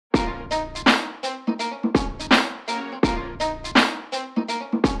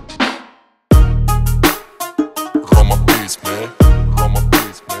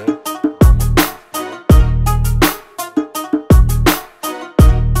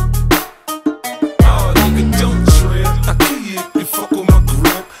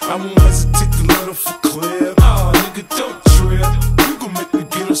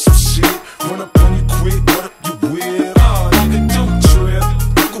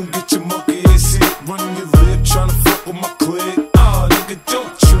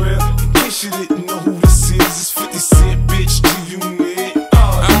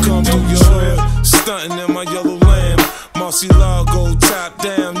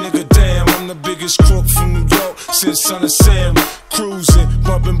son of Sam. Cruising,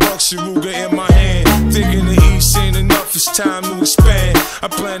 bumping Bucks, Ruger in my hand. Thinking the East ain't enough, it's time to expand. I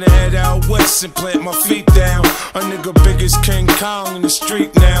plan to head out west and plant my feet down. A nigga big as King Kong in the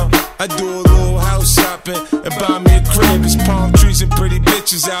street now. I do a little house shopping and buy me a crib. It's palm trees and pretty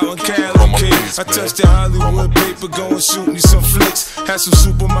bitches out in Cali, kid. I touched the Hollywood paper, go and shoot me some flicks. Had some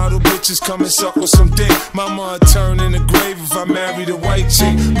supermodel bitches come and suck with some dick. Mama would turn in the grave if I married a white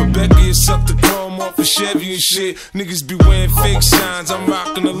chick. But Becky would suck the chrome off a Chevy and shit. Niggas be wearing fake shines, I'm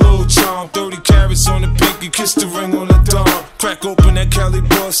rocking a little charm. 30 carats on the pinky, kiss the ring on the dawn. Crack open that Cali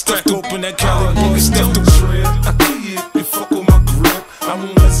boy, stack open that Cali boy. Step the trip, I kill you if you fuck with my grip. I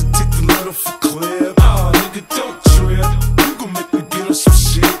won't hesitate to let her for clip. Nigga, don't trip, you gon' make me get on some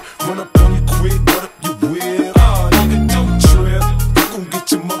shit. Run up on you quick, what up your whip. Nigga, don't trip, you gon'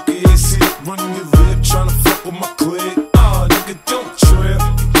 get your monkey ass hit. Running your lip, tryna fuck with my click. Nigga, don't trip,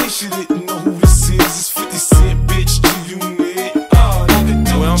 in case you didn't know who this is, it's 50 Cent, bitch, G-Unit. Nigga,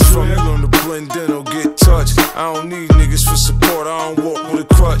 don't Where I'm from, you learn to blend in or get touched. I don't need niggas for support, I don't walk with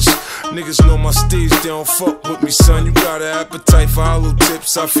a crutch. Niggas know my stage, they don't fuck with me, son. You got an appetite for hollow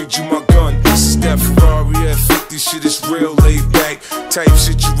tips, I feed you my gun. This is that Ferrari F50 shit, it's real laid back. Type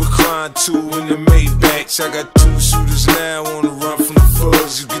shit you recline to in the Maybachs. I got 2 shooters now on the run from the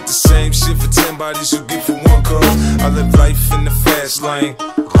thugs. You get the same shit for 10 bodies you get for 1 cuz. I live life in the fast lane.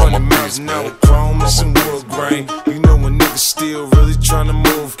 100 miles an hour, chrome and some wood grain. You know when niggas still really tryna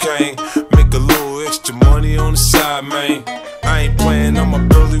move cane. Make a little extra money on the side, man. I ain't playing, I'm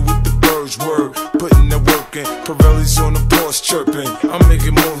up early with the birds word. Putting the work in, Pirelli's on the porch chirping. I'm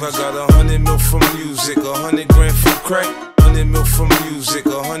making moves, I got 100 mil from music, 100 grand from crack. 100 mil from music,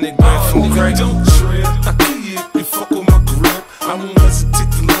 100 grand from crack. Don't trip, I kill you if you fuck with my grip. I won't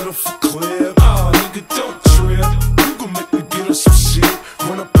hesitate to let her for clip. Nigga, don't trip, you gon' make me get on some shit.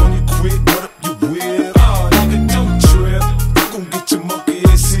 Run up on you quick, what up your whip. Nigga, don't trip, you gon' get your monkey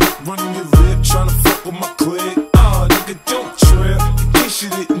ass hit. Running your lip, tryna fuck with my click. Nigga, don't trip, in case you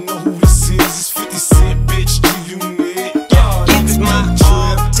didn't know who this is, it's 50 Cent, bitch, G-Unit. It's my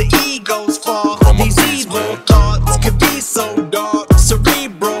all to egos fall. These evil thoughts could be so dark.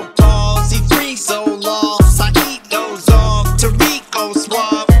 Cerebral palsy, 3 so lost. I eat those off to Rico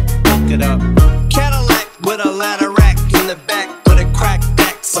swab. Look it up. Cadillac with a ladder rack in the back with a crack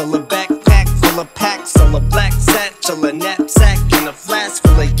axle, a backpack full of packs, a black satchel, a knapsack, and a flask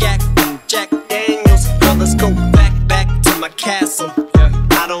full of yak and Jack Daniels. Now let's go back to my castle.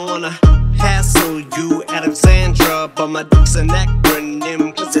 I don't wanna hassle you, Alexandra, but my dick's an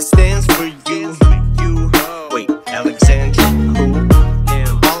acronym, cause it stands for you. Wait, Alexandra, who?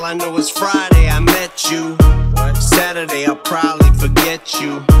 All I know is Friday I met you. Saturday I'll probably forget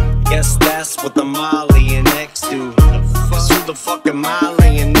you. Guess that's what the Molly and X do. Cause who the fuck am I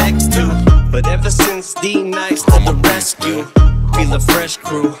laying next to? But ever since D-Nice to the rescue, feel a fresh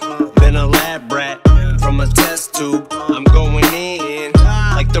crew, been a lab rat from a test tube. I'm going in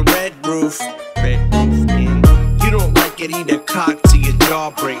like the red roof. In. You don't like it, eat a cock till your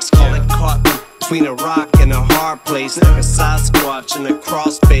jaw breaks. Call it caught between a rock and a hard place, like a Sasquatch and a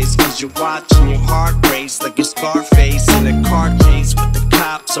cross base. Cause you're watching your heart race like your Scarface in a car chase with the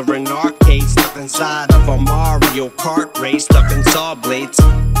cops, or an arcade stuck inside of a Mario Kart race, stuck in saw blades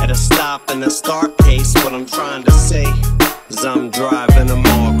at a stop and a start pace. What I'm trying to say is I'm driving them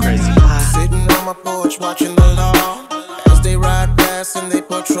all crazy high. Sitting on my porch watching the law as they ride past in they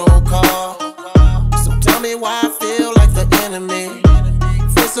patrol car. So tell me why I feel like the enemy.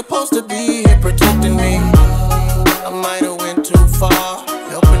 They're supposed to be here protecting me. I might have went too far,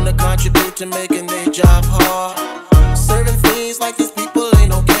 helping to contribute to making their job hard.